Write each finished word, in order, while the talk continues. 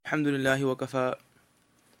الحمد لله وكفى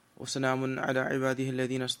وسلام على عباده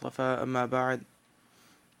الذين اصطفى أما بعد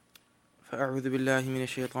فأعوذ بالله من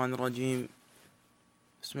الشيطان الرجيم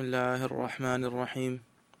بسم الله الرحمن الرحيم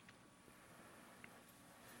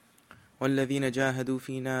والذين جاهدوا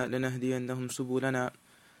فينا لنهدينهم سبلنا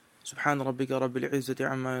سبحان ربك رب العزة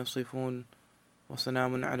عما يصفون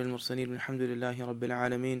وسلام على المرسلين الحمد لله رب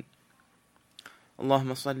العالمين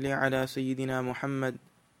اللهم صل على سيدنا محمد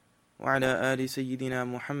وعلى آل سيدنا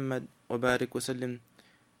محمد وبارك وسلم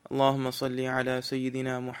اللهم صل على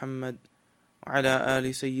سيدنا محمد وعلى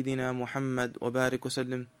آل سيدنا محمد وبارك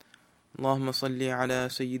وسلم اللهم صل على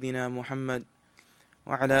سيدنا محمد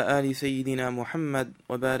وعلى آل سيدنا محمد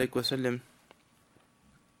وبارك وسلم.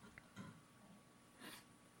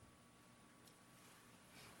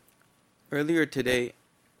 Earlier today,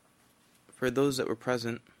 for those that were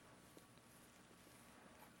present,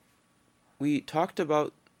 we talked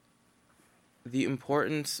about the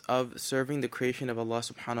importance of serving the creation of Allah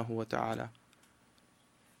subhanahu wa ta'ala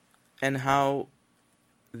and how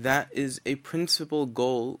that is a principal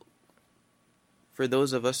goal for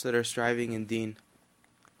those of us that are striving in deen.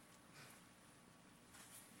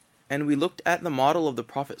 And we looked at the model of the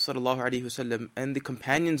Prophet sallallahu alaihi wasallam and the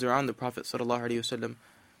companions around the Prophet sallallahu alaihi wasallam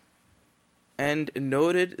and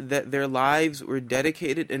noted that their lives were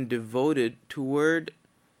dedicated and devoted toward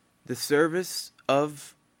the service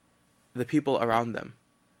of the people around them.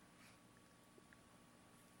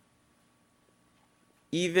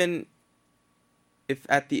 Even if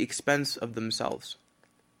at the expense of themselves.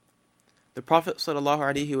 The Prophet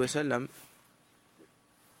ﷺ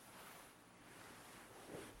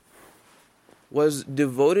was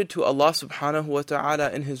devoted to Allah subhanahu wa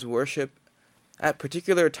ta'ala in his worship at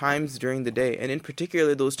particular times during the day. And in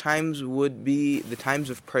particular, those times would be the times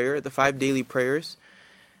of prayer, the 5 daily prayers,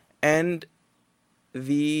 and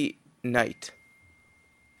the night,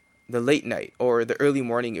 the late night, or the early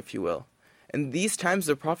morning, if you will. And these times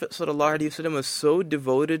the Prophet ﷺ was so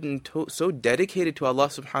devoted and so dedicated to Allah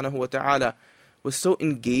subhanahu wa ta'ala, was so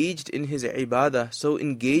engaged in his ibadah, so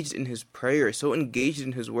engaged in his prayer, so engaged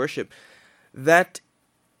in his worship, that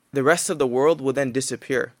the rest of the world would then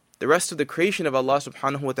disappear. The rest of the creation of Allah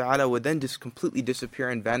subhanahu wa ta'ala would then just completely disappear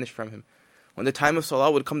and vanish from him. When the time of salah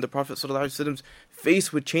would come, the Prophet ﷺ's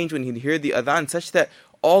face would change when he'd hear the adhan, such that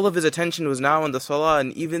all of his attention was now on the salah,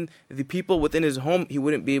 and even the people within his home he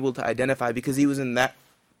wouldn't be able to identify because he was in that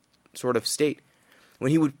sort of state.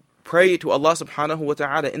 When he would pray to Allah subhanahu wa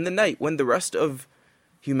ta'ala in the night, when the rest of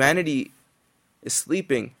humanity is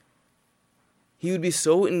sleeping, he would be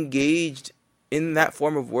so engaged in that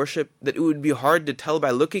form of worship that it would be hard to tell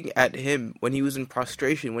by looking at him when he was in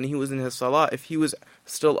prostration, when he was in his salah, if he was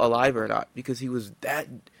still alive or not, because he was that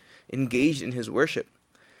engaged in his worship.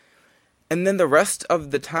 And then the rest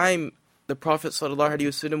of the time the Prophet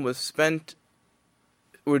ﷺ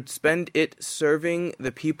would spend it serving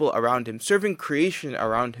the people around him, serving creation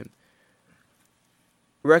around him,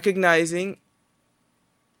 recognizing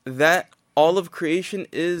that all of creation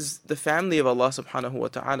is the family of Allah subhanahu wa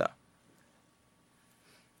ta'ala.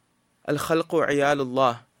 Al-khalqu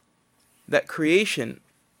iyalullah. That creation,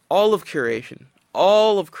 all of creation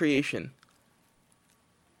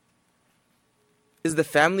is the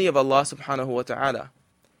family of Allah subhanahu wa ta'ala.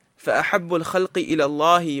 فَأَحَبُّ الْخَلْقِ إِلَى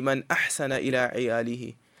اللَّهِ مَنْ أَحْسَنَ إِلَىٰ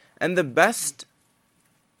عِيَالِهِ. And the best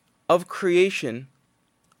of creation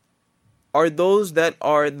are those that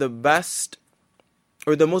are the best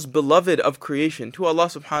or the most beloved of creation to Allah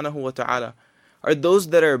subhanahu wa ta'ala, are those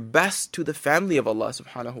that are best to the family of Allah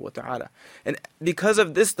subhanahu wa ta'ala. And because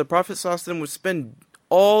of this, the Prophet ﷺ would spend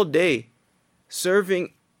all day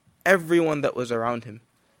serving everyone that was around him.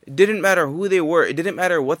 It didn't matter who they were. It didn't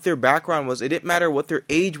matter what their background was. It didn't matter what their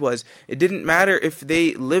age was. It didn't matter if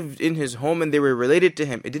they lived in his home and they were related to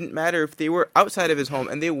him. It didn't matter if they were outside of his home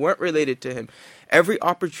and they weren't related to him. Every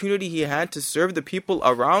opportunity he had to serve the people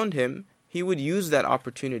around him, he would use that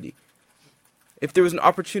opportunity. If there was an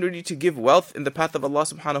opportunity to give wealth in the path of Allah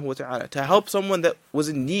subhanahu wa ta'ala, to help someone that was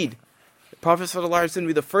in need, the Prophet ﷺ would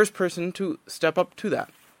be the first person to step up to that.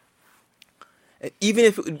 Even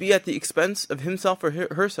if it would be at the expense of himself or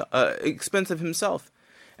herself, expense of himself.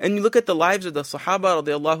 And you look at the lives of the Sahaba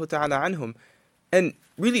radiallahu ta'ala anhum, and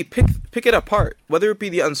really pick it apart, whether it be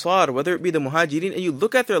the Ansar, whether it be the Muhajirin, and you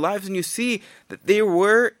look at their lives and you see that they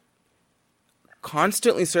were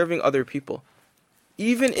constantly serving other people.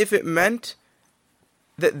 Even if it meant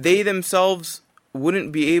that they themselves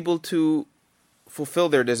wouldn't be able to fulfill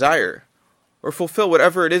their desire or fulfill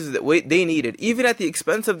whatever it is that they needed. Even at the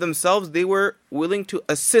expense of themselves, they were willing to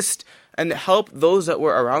assist and help those that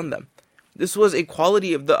were around them. This was a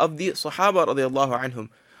quality of the Sahaba radiallahu anhum.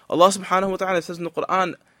 Allah subhanahu wa ta'ala says in the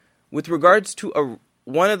Quran, with regards to a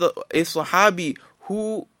Sahabi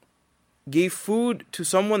who gave food to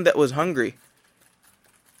someone that was hungry.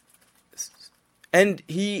 And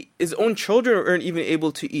his own children weren't even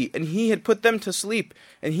able to eat, and he had put them to sleep,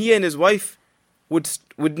 and he and his wife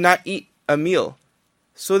would not eat a meal,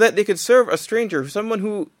 so that they could serve a stranger, someone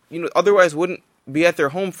who otherwise wouldn't be at their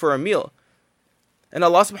home for a meal. And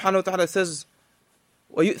Allah subhanahu wa ta'ala says,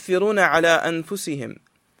 وَيُؤْثِرُونَ عَلَىٰ أَنفُسِهِمْ.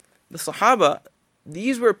 The Sahaba,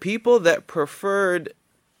 these were people that preferred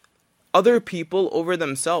other people over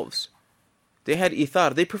themselves. They had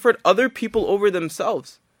ithar. They preferred other people over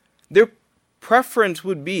themselves. Their preference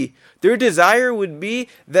would be, their desire would be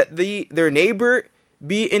that their neighbor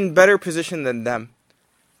be in better position than them.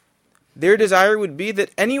 Their desire would be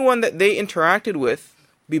that anyone that they interacted with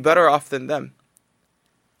be better off than them.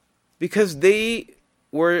 Because they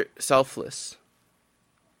were selfless.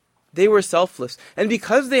 They were selfless. And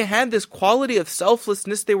because they had this quality of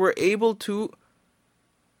selflessness, they were able to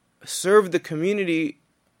serve the community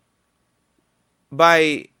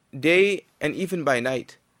by day and even by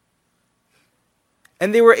night.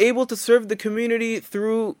 And they were able to serve the community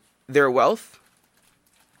through their wealth.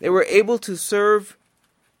 They were able to serve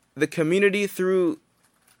the community through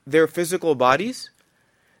their physical bodies.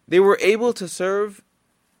 They were able to serve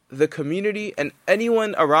the community and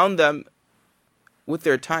anyone around them with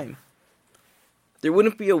their time. There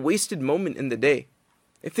wouldn't be a wasted moment in the day.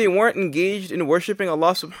 If they weren't engaged in worshipping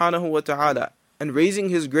Allah subhanahu wa ta'ala and raising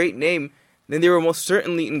His great name, then they were most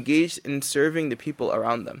certainly engaged in serving the people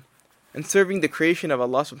around them and serving the creation of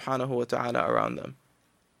Allah subhanahu wa ta'ala around them.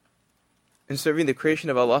 And serving the creation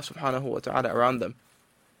of Allah subhanahu wa ta'ala around them.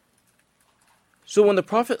 So when the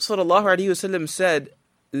Prophet sallallahu alaihi wasallam said,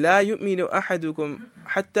 لا يؤمن أحدكم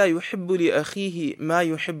حتى يحب لأخيه ما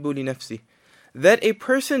يحب لنفسه, that a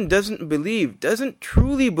person doesn't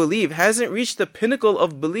truly believe, hasn't reached the pinnacle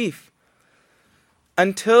of belief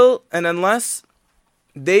until and unless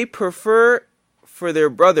they prefer for their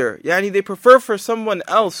brother, they prefer for someone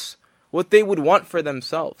else what they would want for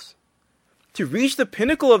themselves. To reach the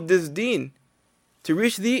pinnacle of this deen,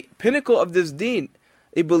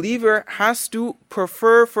 a believer has to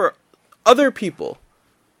prefer for other people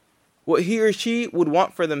what he or she would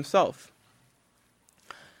want for themselves.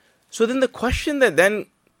 So then the question that then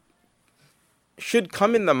should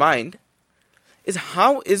come in the mind is,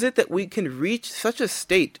 how is it that we can reach such a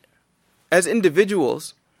state as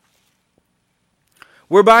individuals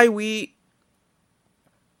whereby we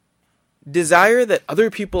desire that other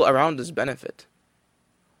people around us benefit,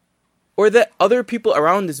 or that other people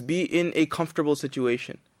around us be in a comfortable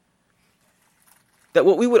situation? That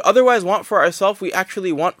what we would otherwise want for ourselves, we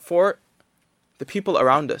actually want for the people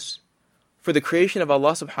around us, for the creation of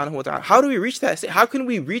Allah subhanahu wa ta'ala. How do we reach that state? How can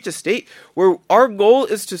we reach a state where our goal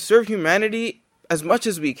is to serve humanity as much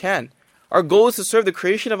as we can? Our goal is to serve the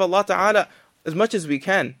creation of Allah ta'ala as much as we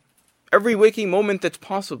can, every waking moment that's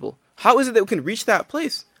possible. How is it that we can reach that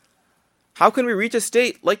place? How can we reach a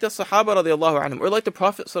state like the Sahaba radiallahu anhum, or like the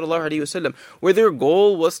Prophet sallallahu alaihi wasallam, where their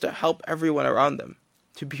goal was to help everyone around them,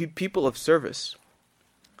 to be people of service?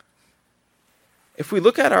 If we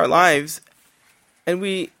look at our lives and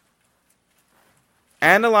we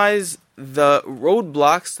analyze the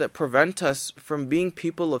roadblocks that prevent us from being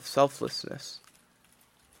people of selflessness,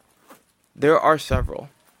 there are several.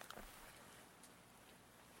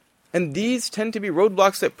 And these tend to be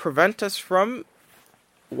roadblocks that prevent us from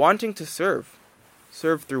wanting to serve.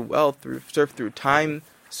 Serve through wealth, serve through time,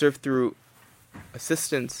 serve through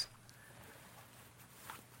assistance.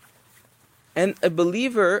 And a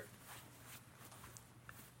believer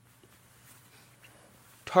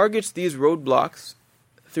targets these roadblocks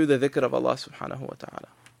through the dhikr of Allah subhanahu wa ta'ala.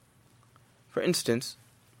 For instance,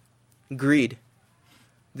 greed.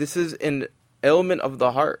 This is an ailment of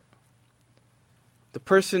the heart. The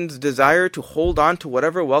person's desire to hold on to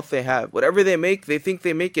whatever wealth they have. Whatever they make, they think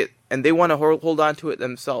they make it, and they want to hold on to it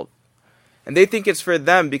themselves. And they think it's for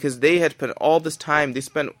them because they had spent all this time,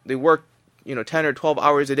 they worked 10 or 12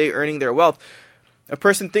 hours a day earning their wealth. A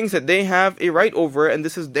person thinks that they have a right over it, and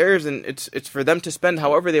this is theirs, and it's for them to spend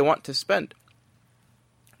however they want to spend.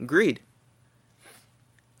 Greed.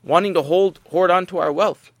 Wanting to hoard on to our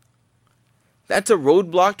wealth. That's a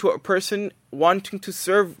roadblock to a person wanting to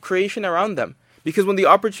serve creation around them. Because when the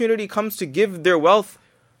opportunity comes to give their wealth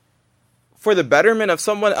for the betterment of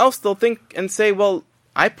someone else, they'll think and say, well,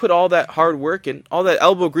 I put all that hard work in, all that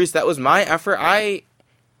elbow grease, that was my effort, I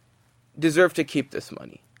deserve to keep this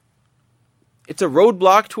money. It's a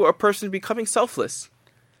roadblock to a person becoming selfless.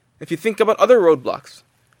 If you think about other roadblocks,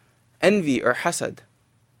 envy or hasad,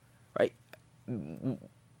 right?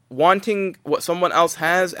 Wanting what someone else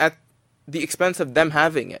has at the expense of them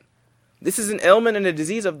having it. This is an ailment and a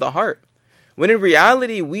disease of the heart. When in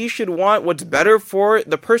reality, we should want what's better for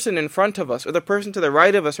the person in front of us, or the person to the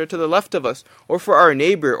right of us, or to the left of us, or for our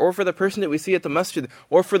neighbor, or for the person that we see at the masjid,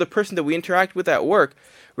 or for the person that we interact with at work.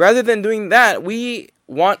 Rather than doing that, we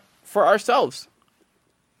want for ourselves.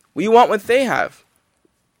 We want what they have.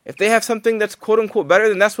 If they have something that's quote-unquote better,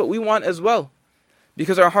 then that's what we want as well.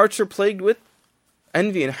 Because our hearts are plagued with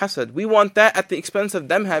envy and hasad. We want that at the expense of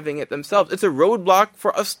them having it themselves. It's a roadblock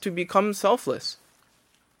for us to become selfless.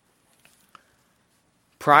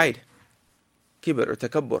 Pride, kibr or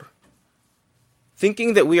takabbur.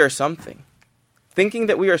 Thinking that we are something. Thinking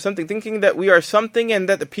that we are something and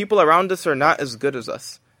that the people around us are not as good as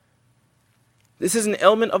us. This is an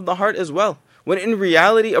ailment of the heart as well. When in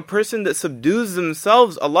reality, a person that subdues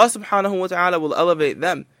themselves, Allah subhanahu wa ta'ala will elevate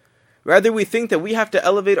them. Rather, we think that we have to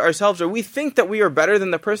elevate ourselves, or we think that we are better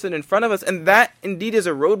than the person in front of us, and that indeed is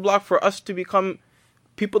a roadblock for us to become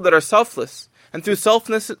people that are selfless. And through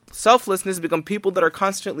selflessness become people that are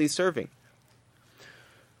constantly serving.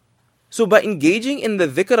 So by engaging in the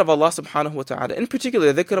dhikr of Allah subhanahu wa ta'ala, in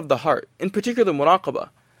particular the dhikr of the heart, in particular muraqabah,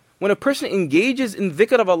 when a person engages in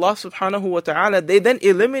dhikr of Allah subhanahu wa ta'ala, they then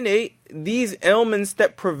eliminate these ailments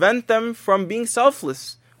that prevent them from being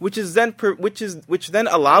selfless, which then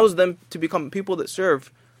allows them to become people that serve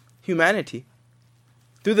humanity.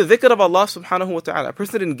 Through the dhikr of Allah subhanahu wa ta'ala, a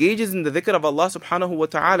person that engages in the dhikr of Allah subhanahu wa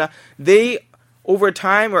ta'ala, they over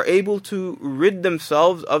time are able to rid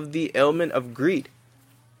themselves of the ailment of greed.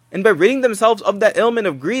 And by ridding themselves of that ailment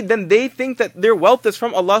of greed, then they think that their wealth is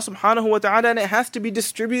from Allah subhanahu wa ta'ala and it has to be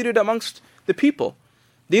distributed amongst the people.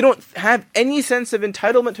 They don't have any sense of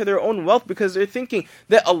entitlement to their own wealth because they're thinking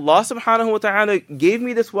that Allah subhanahu wa ta'ala gave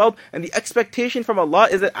me this wealth and the expectation from Allah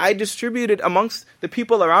is that I distribute it amongst the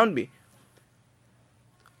people around me.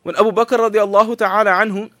 When Abu Bakr radiallahu ta'ala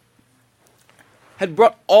anhu had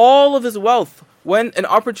brought all of his wealth when an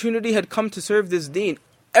opportunity had come to serve this deen,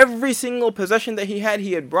 every single possession that he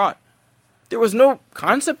had brought. There was no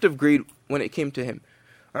concept of greed when it came to him.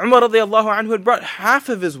 Umar radiallahu anhu had brought half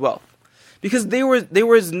of his wealth. Because they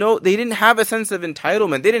didn't have a sense of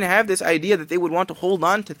entitlement. They didn't have this idea that they would want to hold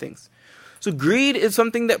on to things. So greed is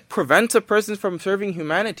something that prevents a person from serving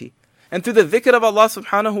humanity. And through the dhikr of Allah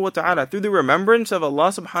subhanahu wa ta'ala, through the remembrance of Allah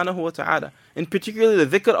subhanahu wa ta'ala, in particular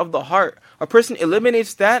the dhikr of the heart, a person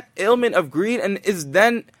eliminates that ailment of greed and is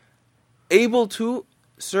then able to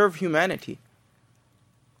serve humanity.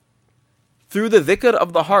 Through the dhikr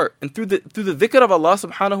of the heart and through the dhikr of Allah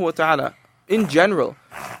subhanahu wa ta'ala, in general,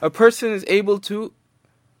 a person is able to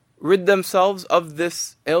rid themselves of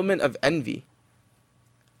this ailment of envy.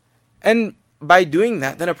 And by doing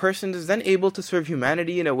that, then a person is then able to serve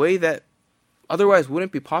humanity in a way that otherwise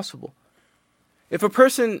wouldn't be possible. If a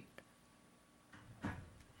person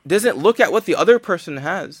doesn't look at what the other person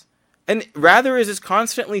has, and rather is just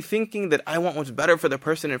constantly thinking that I want what's better for the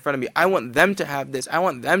person in front of me, I want them to have this, I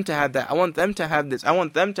want them to have that, I want them to have this, I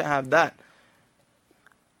want them to have that.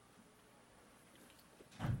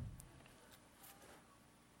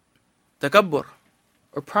 Takabbur,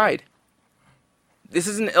 or pride. This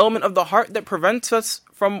is an element of the heart that prevents us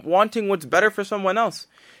from wanting what's better for someone else.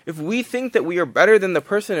 If we think that we are better than the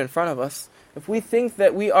person in front of us, if we think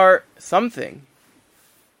that we are something,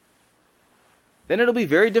 then it'll be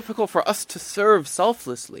very difficult for us to serve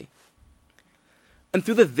selflessly. And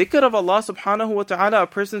through the dhikr of Allah subhanahu wa ta'ala, a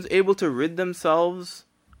person is able to rid themselves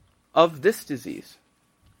of this disease.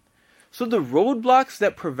 So the roadblocks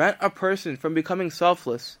that prevent a person from becoming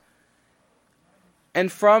selfless and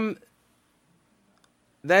from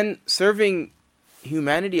then serving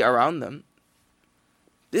humanity around them,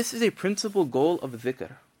 this is a principal goal of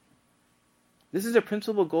dhikr. This is a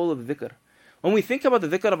principal goal of dhikr. When we think about the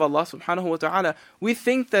dhikr of Allah subhanahu wa ta'ala, we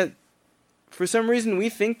think that, for some reason, we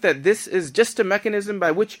think that this is just a mechanism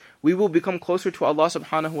by which we will become closer to Allah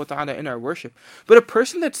subhanahu wa ta'ala in our worship. But a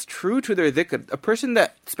person that's true to their dhikr, a person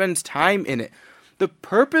that spends time in it, the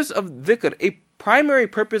purpose of dhikr, a primary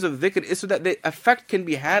purpose of dhikr is so that the effect can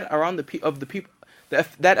be had around the people.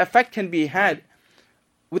 That effect can be had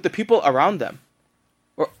with the people around them,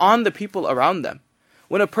 or on the people around them.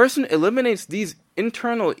 When a person eliminates these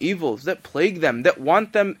internal evils that plague them, that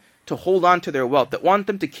want them to hold on to their wealth, that want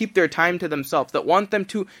them to keep their time to themselves, that want them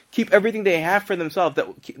to keep everything they have for themselves,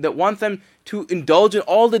 that want them to indulge in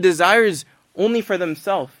all the desires only for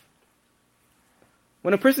themselves.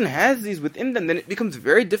 When a person has these within them, then it becomes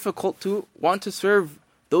very difficult to want to serve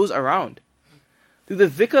those around. Through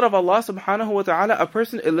the dhikr of Allah subhanahu wa ta'ala, a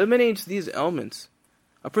person eliminates these ailments.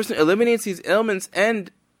 A person eliminates these ailments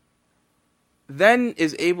and then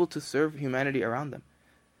is able to serve humanity around them.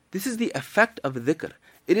 This is the effect of dhikr.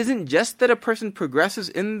 it isn't just that a person progresses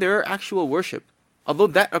in their actual worship, although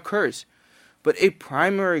that occurs, but a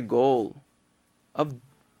primary goal of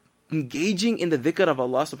engaging in the dhikr of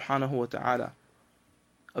Allah subhanahu wa ta'ala,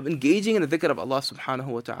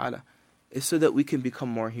 is so that we can become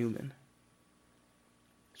more human.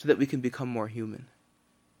 The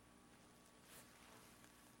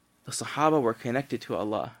Sahaba were connected to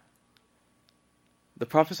Allah. The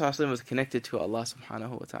Prophet ﷺ was connected to Allah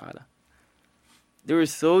subhanahu wa ta'ala. They were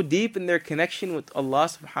so deep in their connection with Allah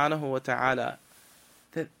subhanahu wa ta'ala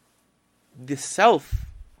that the self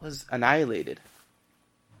was annihilated.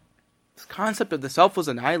 This concept of the self was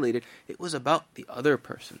annihilated. It was about the other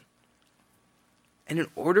person. And in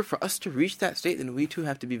order for us to reach that state, then we too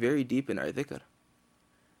have to be very deep in our dhikr.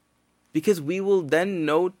 Because we will then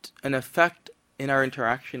note an effect in our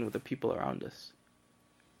interaction with the people around us.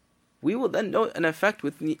 We will then note an effect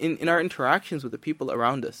in our interactions with the people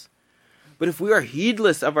around us. But if we are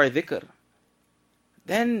heedless of our dhikr,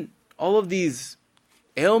 then all of these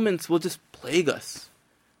ailments will just plague us.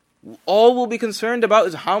 All we'll be concerned about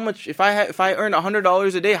is how much, if I earn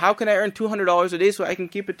 $100 a day, how can I earn $200 a day so I can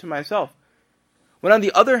keep it to myself? When on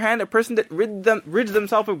the other hand, a person that rids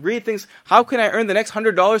themselves of greed thinks, how can I earn the next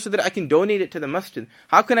 $100 so that I can donate it to the masjid?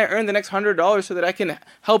 How can I earn the next $100 so that I can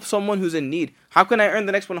help someone who's in need? How can I earn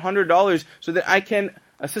the next $100 so that I can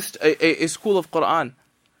assist a school of Quran?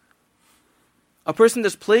 A person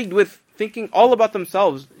that's plagued with thinking all about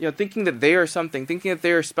themselves, thinking that they are something, thinking that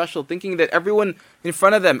they are special, thinking that everyone in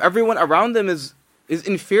front of them, everyone around them is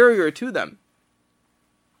inferior to them.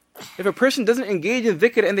 If a person doesn't engage in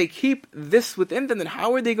dhikr and they keep this within them, then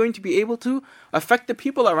how are they going to be able to affect the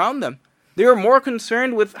people around them? They are more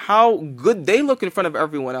concerned with how good they look in front of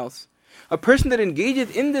everyone else. A person that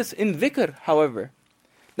engages in dhikr, however,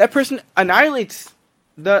 that person annihilates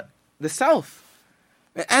the self.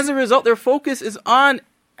 And as a result, their focus is on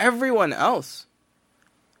everyone else.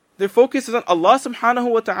 Their focus is on Allah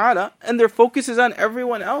subhanahu wa ta'ala, and their focus is on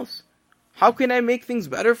everyone else. How can I make things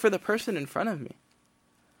better for the person in front of me?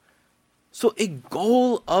 So a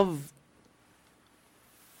goal of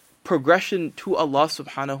progression to Allah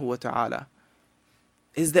subhanahu wa ta'ala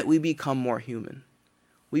is that we become more human.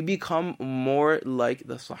 We become more like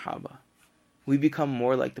the Sahaba. We become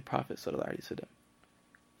more like the Prophet sallallahu alaihi wasallam.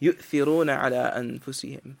 يُؤْثِرُونَ عَلَىٰ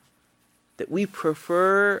أَنفُسِهِمْ. That we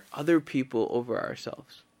prefer other people over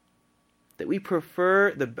ourselves. That we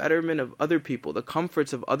prefer the betterment of other people, the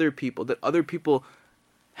comforts of other people, that other people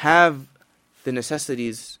have the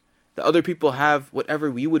necessities, that other people have whatever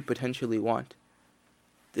we would potentially want.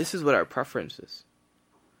 This is what our preference is.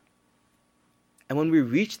 And when we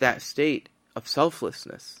reach that state of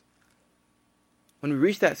selflessness,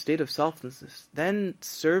 then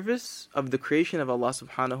service of the creation of Allah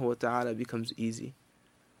subhanahu wa ta'ala becomes easy.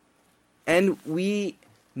 And we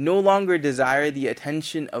no longer desire the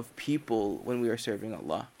attention of people when we are serving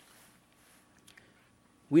Allah.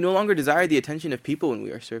 We no longer desire the attention of people when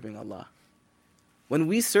we are serving Allah. When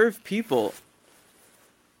we serve people,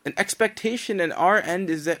 an expectation in our end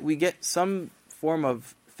is that we get some form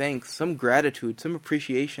of thanks, some gratitude, some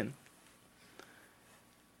appreciation.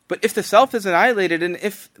 But if the self is annihilated and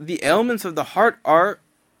if the ailments of the heart are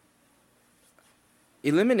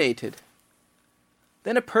eliminated,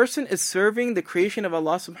 then a person is serving the creation of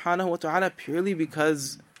Allah subhanahu wa ta'ala purely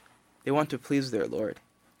because they want to please their Lord.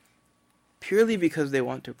 Purely because they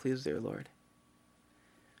want to please their Lord.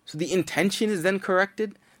 So the intention is then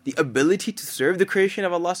corrected. The ability to serve the creation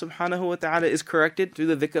of Allah subhanahu wa ta'ala is corrected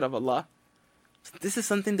through the dhikr of Allah. So this is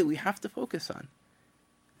something that we have to focus on.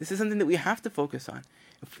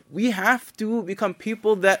 We have to become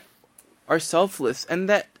people that are selfless and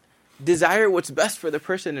that desire what's best for the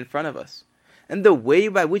person in front of us. And the way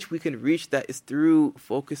by which we can reach that is through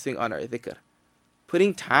focusing on our dhikr.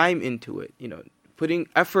 Putting time into it, putting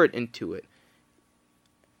effort into it.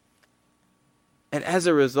 And as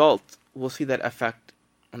a result, we'll see that effect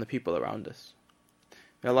on the people around us.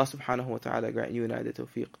 May Allah subhanahu wa ta'ala grant you and I the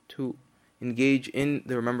tawfiq to engage in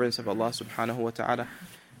the remembrance of Allah subhanahu wa ta'ala.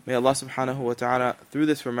 May Allah subhanahu wa ta'ala, through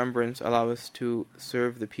this remembrance, allow us to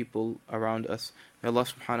serve the people around us. May Allah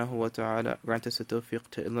subhanahu wa ta'ala grant us the tawfiq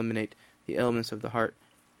to eliminate the ailments of the heart.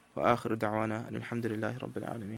 Wa akhiru da'wana alhamdulillahi rabbil alameen.